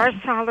certain? They are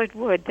solid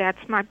wood.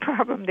 That's my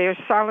problem. They're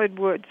solid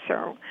wood,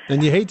 so.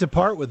 And you hate to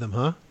part with them,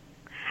 huh?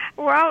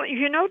 Well,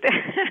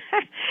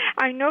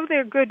 I know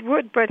they're good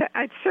wood, but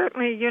I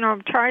certainly,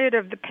 I'm tired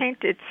of the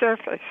painted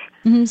surface.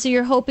 Mm-hmm, so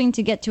you're hoping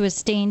to get to a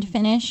stained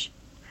finish?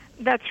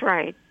 That's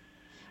right.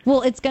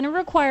 Well, it's going to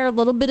require a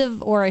little bit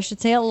of, or I should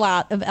say a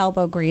lot of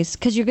elbow grease,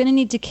 because you're going to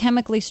need to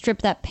chemically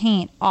strip that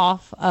paint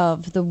off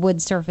of the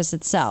wood surface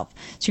itself.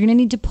 So you're going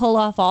to need to pull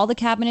off all the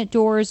cabinet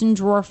doors and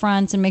drawer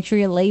fronts and make sure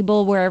you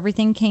label where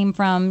everything came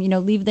from.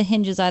 Leave the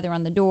hinges either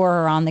on the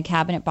door or on the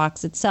cabinet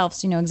box itself,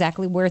 so you know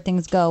exactly where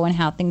things go and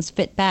how things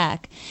fit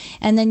back.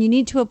 And then you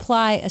need to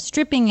apply a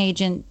stripping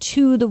agent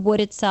to the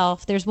wood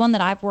itself. There's one that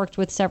I've worked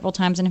with several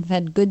times and have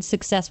had good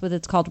success with.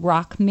 It's called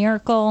Rock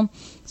Miracle.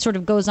 Sort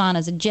of goes on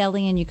as a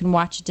jelly, and you can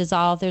watch it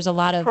dissolve. There's a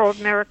lot of Cold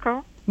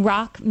Miracle.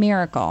 Rock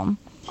Miracle.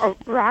 Oh,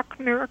 Rock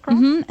Miracle.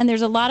 Mm-hmm. And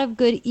there's a lot of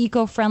good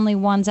eco-friendly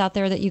ones out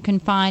there that you can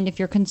find if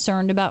you're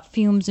concerned about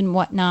fumes and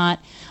whatnot.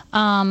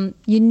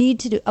 You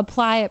need to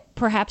apply it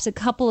perhaps a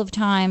couple of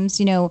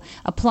times,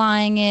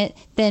 applying it,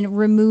 then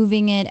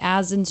removing it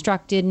as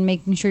instructed and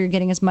making sure you're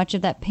getting as much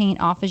of that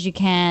paint off as you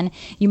can.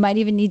 You might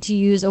even need to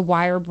use a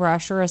wire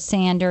brush or a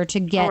sander to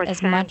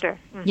get much, to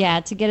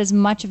get as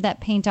much of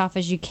that paint off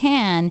as you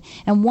can.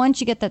 And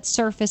once you get that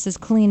surface as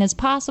clean as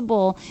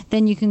possible,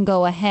 then you can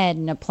go ahead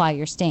and apply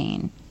your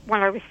stain.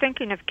 Well, I was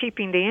thinking of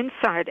keeping the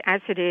inside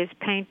as it is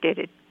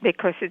painted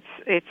because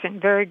it's in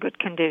very good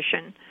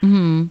condition,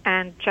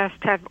 and just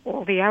have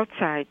all the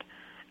outside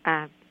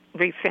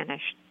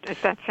refinished. Does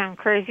that sound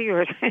crazy?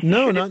 Or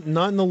No,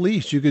 not in the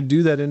least. You could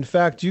do that. In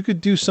fact, you could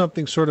do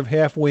something sort of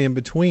halfway in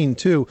between,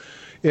 too.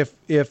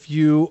 If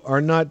you are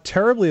not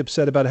terribly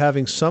upset about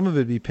having some of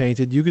it be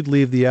painted, you could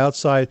leave the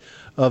outside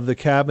of the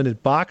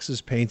cabinet boxes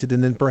painted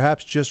and then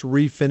perhaps just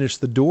refinish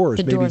the doors.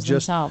 The Maybe doors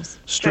just themselves.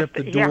 strip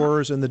the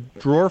doors and the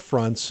drawer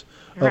fronts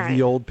of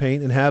the old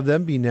paint and have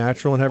them be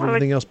natural and have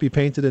everything else be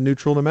painted and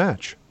neutral to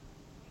match.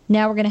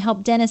 Now we're going to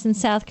help Dennis in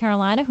South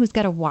Carolina, who's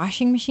got a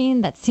washing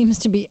machine that seems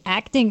to be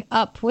acting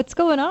up. What's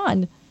going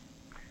on?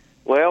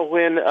 Well,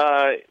 when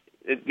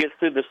it gets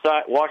through the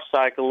wash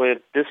cycle,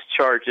 it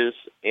discharges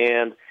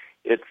and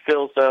it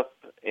fills up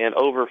and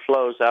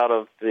overflows out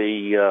of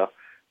the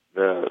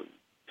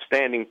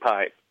standing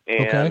pipe.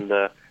 And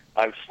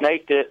I've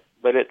snaked it,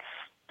 but it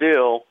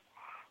still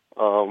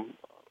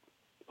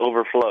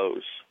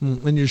overflows.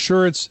 And you're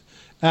sure it's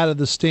out of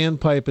the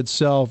standpipe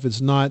itself?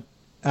 It's not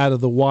out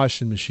of the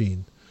washing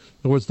machine?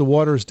 In other words, the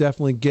water is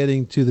definitely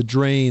getting to the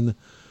drain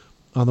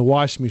on the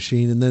washing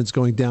machine, and then it's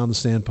going down the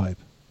standpipe.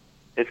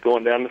 It's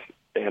going down the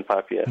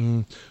standpipe, yes.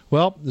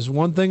 Well, there's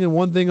one thing and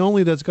one thing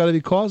only that's got to be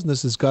causing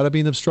this. There's got to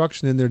be an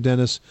obstruction in there,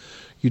 Dennis.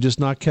 You're just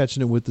not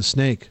catching it with the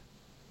snake.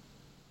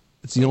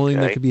 It's the only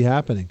thing that could be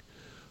happening.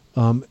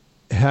 Where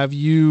have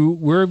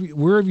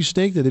you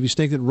snaked it? Have you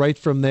snaked it right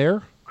from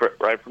there?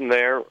 Right from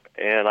there,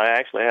 and I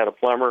actually had a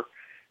plumber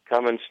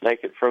come and snake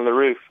it from the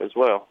roof as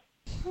well.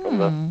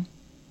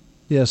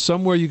 Yeah,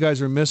 somewhere you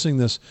guys are missing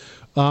this.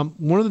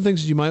 One of the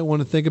things that you might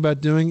want to think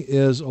about doing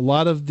is a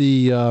lot of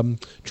the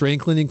drain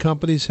cleaning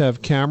companies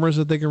have cameras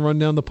that they can run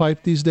down the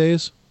pipe these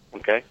days.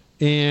 Okay.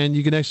 And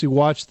you can actually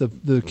watch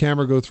the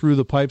camera go through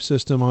the pipe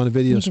system on a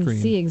video screen. You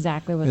can see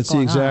exactly what's and going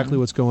on. see exactly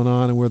what's going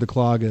on and where the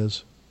clog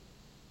is.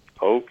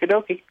 Okie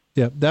dokie.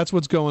 Yeah, that's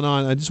what's going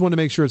on. I just want to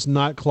make sure it's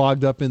not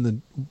clogged up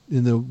in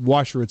the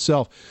washer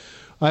itself.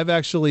 I've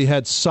actually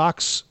had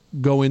socks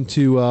go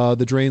into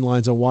the drain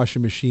lines on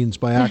washing machines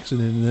by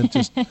accident, and it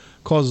just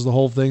causes the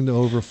whole thing to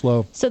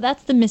overflow. So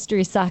that's the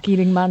mystery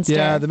sock-eating monster.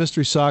 Yeah, the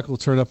mystery sock will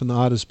turn up in the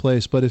oddest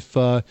place. But if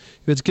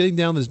it's getting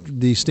down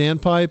the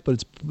standpipe,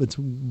 but it's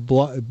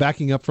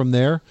backing up from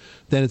there,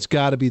 then it's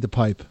got to be the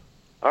pipe.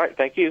 All right,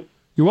 thank you.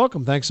 You're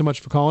welcome. Thanks so much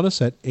for calling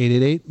us at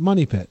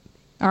 888-MONEY-PIT.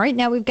 All right,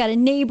 now we've got a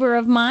neighbor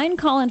of mine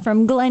calling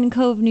from Glen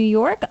Cove, New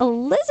York.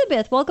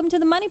 Elizabeth, welcome to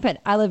the Money Pit.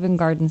 I live in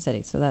Garden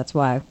City, so that's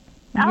why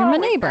you're my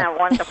neighbor. Isn't that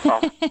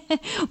wonderful?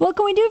 What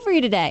can we do for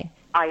you today?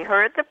 I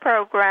heard the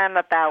program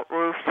about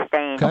roof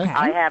stains. Okay.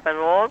 I have it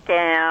all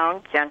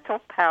down, gentle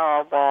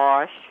power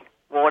wash,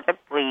 water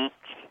bleach,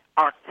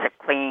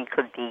 OxyClean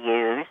could be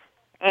used.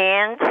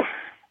 And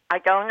I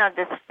don't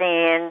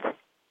understand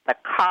the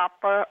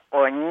copper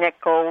or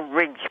nickel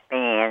ridge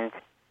band.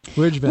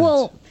 Ridge bands.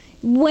 Well,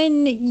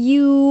 when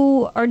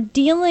you are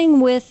dealing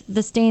with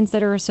the stains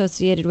that are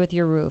associated with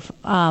your roof,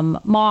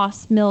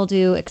 moss,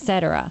 mildew,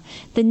 etc.,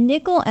 the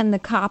nickel and the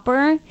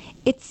copper,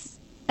 it's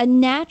a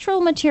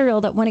natural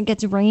material that when it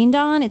gets rained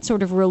on, it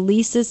sort of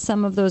releases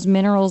some of those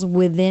minerals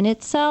within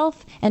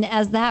itself. And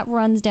as that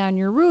runs down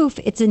your roof,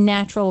 it's a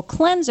natural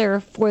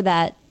cleanser for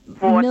that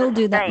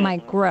mildew that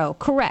might grow.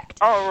 Correct.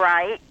 All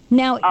right.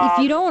 Now, if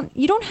you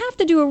don't have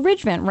to do a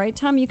ridge vent, right,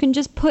 Tom? You can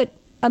just put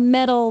a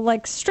metal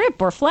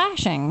strip or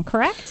flashing,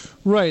 correct?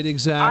 Right,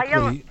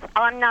 exactly.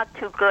 I'm not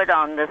too good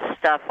on this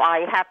stuff.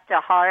 I have to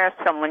hire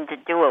someone to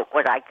do it.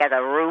 Would I get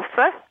a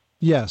roofer?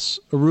 Yes,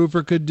 a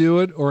roofer could do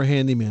it, or a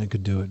handyman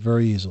could do it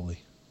very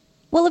easily.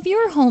 Well, if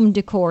your home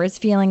decor is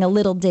feeling a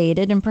little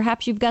dated and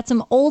perhaps you've got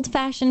some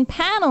old-fashioned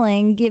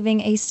paneling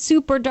giving a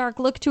super dark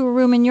look to a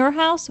room in your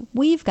house,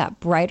 we've got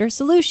brighter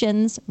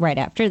solutions right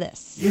after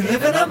this. You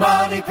live in a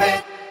money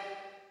pit.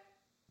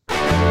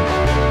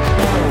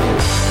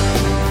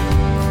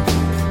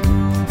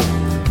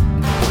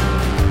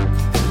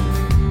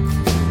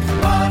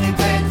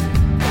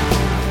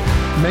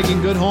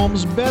 Making good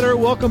homes better.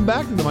 Welcome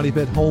back to the Money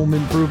Pit Home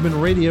Improvement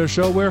Radio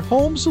Show, where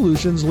home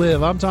solutions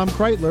live. I'm Tom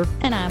Kreitler.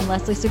 And I'm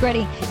Leslie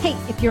Segretti. Hey,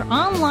 if you're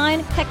online,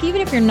 heck, even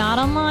if you're not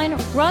online,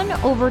 run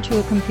over to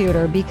a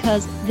computer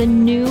because the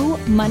new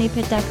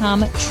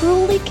MoneyPit.com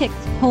truly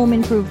kicks home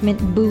improvement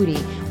booty.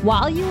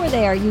 While you are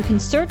there, you can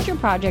search your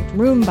project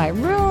room by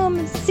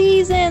room,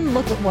 season,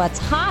 look at what's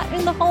hot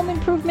in the home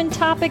improvement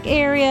topic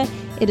area.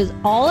 It is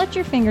all at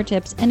your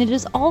fingertips, and it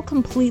is all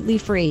completely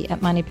free at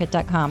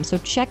MoneyPit.com. So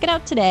check it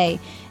out today.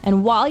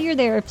 And while you're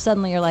there, if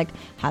suddenly you're like,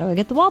 how do I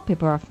get the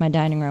wallpaper off my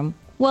dining room?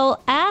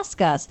 Well,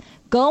 ask us.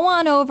 Go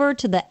on over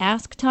to the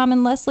Ask Tom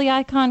and Leslie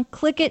icon,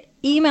 click it,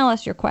 email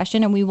us your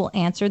question, and we will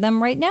answer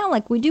them right now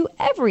like we do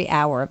every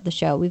hour of the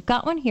show. We've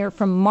got one here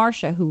from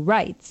Marcia who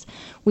writes,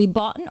 we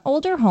bought an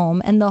older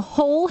home and the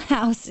whole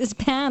house is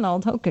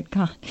paneled. Oh, good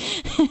God.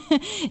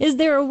 Is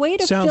there a way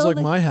to Sounds like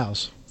my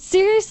house.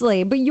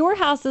 Seriously, but your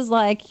house is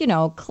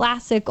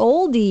classic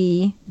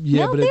oldie.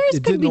 Yeah, no, but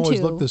it didn't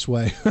always look this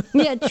way.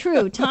 Yeah,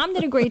 true. Tom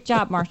did a great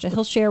job, Marcia.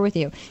 He'll share with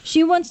you.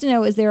 She wants to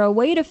know, is there a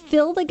way to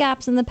fill the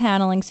gaps in the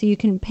paneling so you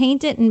can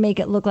paint it and make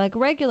it look like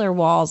regular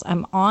walls?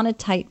 I'm on a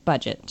tight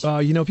budget.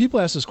 People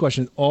ask this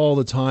question all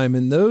the time,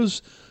 and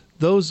those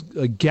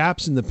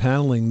gaps in the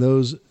paneling,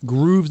 those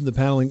grooves in the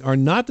paneling are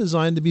not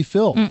designed to be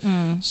filled.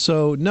 Mm-mm.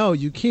 So, no,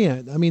 you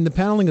can't. I mean, the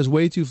paneling is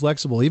way too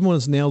flexible. Even when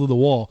it's nailed to the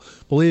wall,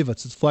 believe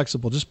us, it's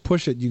flexible. Just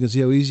push it. You can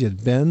see how easy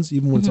it bends,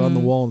 even when it's on the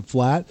wall and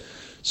flat.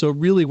 So,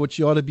 really, what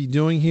you ought to be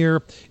doing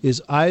here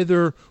is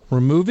either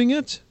removing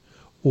it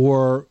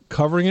or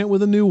covering it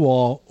with a new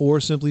wall or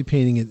simply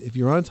painting it. If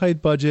you're on a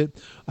tight budget,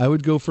 I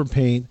would go for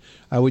paint.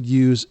 I would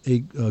use a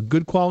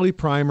good quality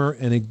primer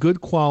and a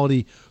good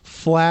quality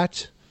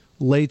flat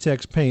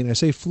latex paint. I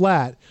say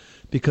flat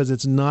because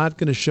it's not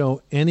going to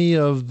show any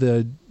of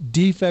the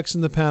defects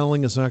in the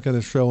paneling. It's not going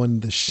to show any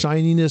the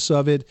shininess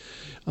of it.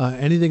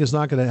 Anything is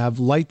not going to have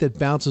light that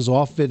bounces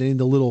off it, any of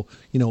the little,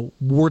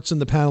 warts in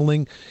the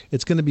paneling.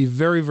 It's going to be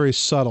very, very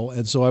subtle.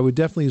 And so I would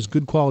definitely use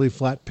good quality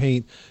flat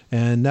paint,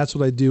 and that's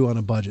what I do on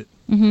a budget.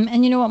 Mm-hmm.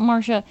 And you know what,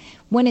 Marcia?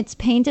 When it's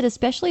painted,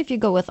 especially if you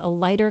go with a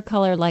lighter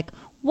color like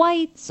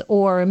whites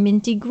or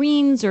minty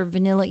greens or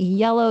vanilla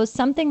yellows,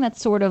 something that's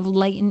sort of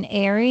light and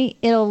airy,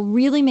 it'll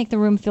really make the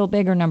room feel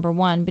bigger, number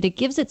one, but it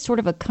gives it sort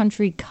of a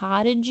country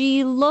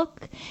cottagey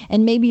look,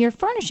 and maybe your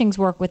furnishings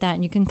work with that,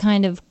 and you can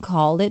kind of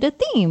call it a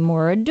theme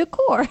or a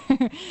decor.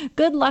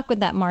 Good luck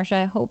with that, Marcia.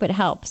 I hope it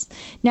helps.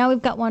 Now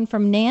we've got one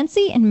from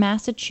Nancy in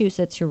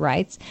Massachusetts who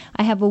writes,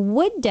 I have a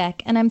wood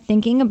deck and I'm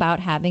thinking about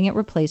having it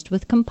replaced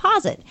with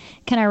composite.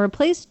 Can I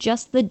replace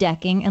just the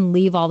decking and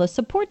leave all the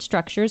support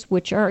structures,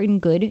 which are in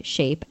good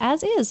shape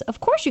as is? Of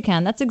course you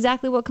can. That's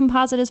exactly what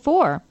composite is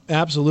for.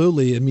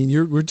 Absolutely. I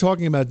mean, we're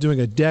talking about doing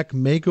a deck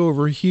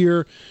makeover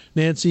here,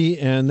 Nancy,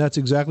 and that's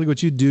exactly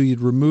what you'd do.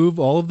 You'd remove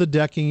all of the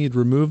decking, you'd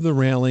remove the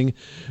railing,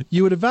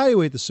 you would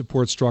evaluate the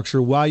support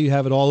structure while you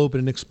have it all open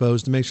and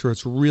exposed to make sure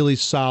it's really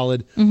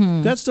solid.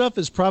 Mm-hmm. That stuff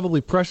is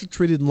probably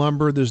pressure-treated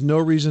lumber. There's no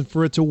reason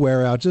for it to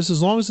wear out. Just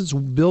as long as it's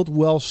built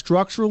well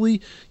structurally,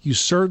 you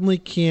certainly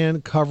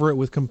can cover it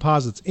with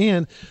composites.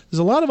 And there's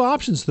a lot of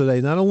options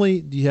today. Not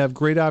only do you have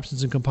great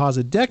options in composite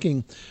composite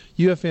decking,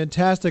 you have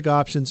fantastic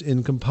options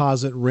in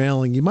composite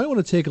railing. You might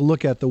want to take a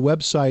look at the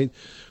website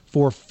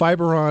for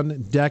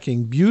Fiberon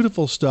decking.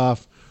 Beautiful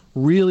stuff,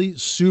 really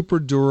super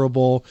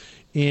durable.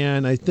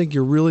 And I think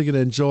you're really going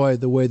to enjoy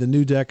the way the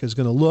new deck is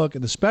going to look,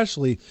 and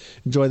especially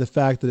enjoy the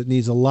fact that it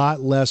needs a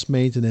lot less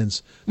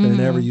maintenance than it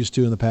ever used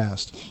to in the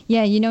past.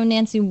 Yeah,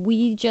 Nancy,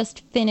 we just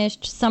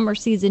finished summer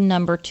season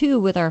number 2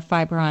 with our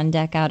Fiberon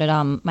deck out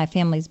at my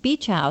family's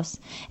beach house.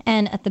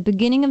 And at the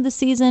beginning of the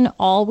season,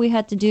 all we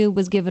had to do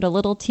was give it a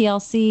little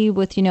TLC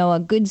with, a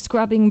good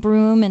scrubbing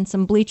broom and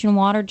some bleach and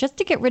water just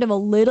to get rid of a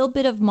little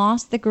bit of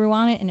moss that grew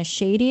on it in a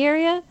shady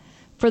area.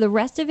 For the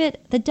rest of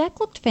it, the deck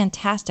looked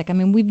fantastic. I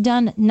mean, we've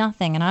done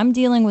nothing, and I'm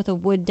dealing with a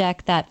wood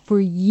deck that for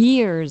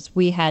years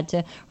we had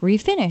to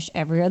refinish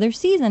every other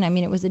season. I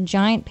mean, it was a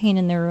giant pain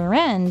in the rear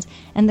end,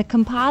 and the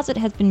composite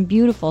has been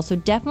beautiful, so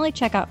definitely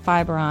check out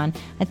Fiberon.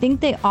 I think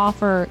they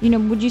offer,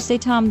 would you say,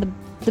 Tom,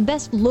 the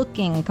best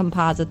looking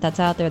composite that's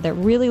out there that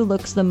really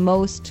looks the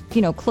most,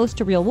 close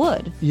to real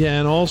wood. Yeah,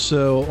 and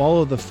also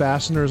all of the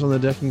fasteners on the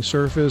decking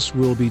surface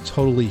will be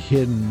totally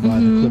hidden by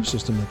the clip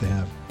system that they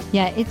have.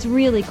 Yeah, it's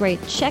really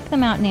great. Check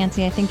them out,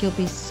 Nancy. I think you'll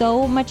be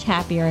so much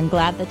happier and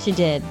glad that you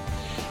did.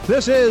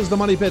 This is the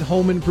Money Pit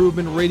Home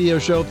Improvement Radio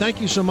Show. Thank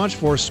you so much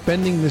for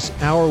spending this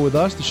hour with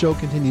us. The show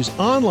continues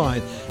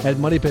online at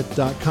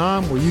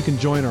moneypit.com, where you can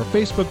join our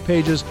Facebook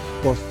pages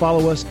or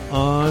follow us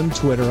on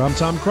Twitter. I'm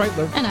Tom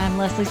Kreitler. And I'm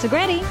Leslie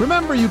Segretti.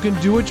 Remember, you can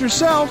do it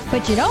yourself,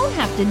 but you don't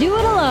have to do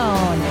it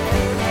alone.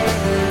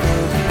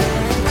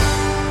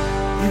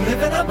 You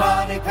live in a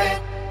money pit.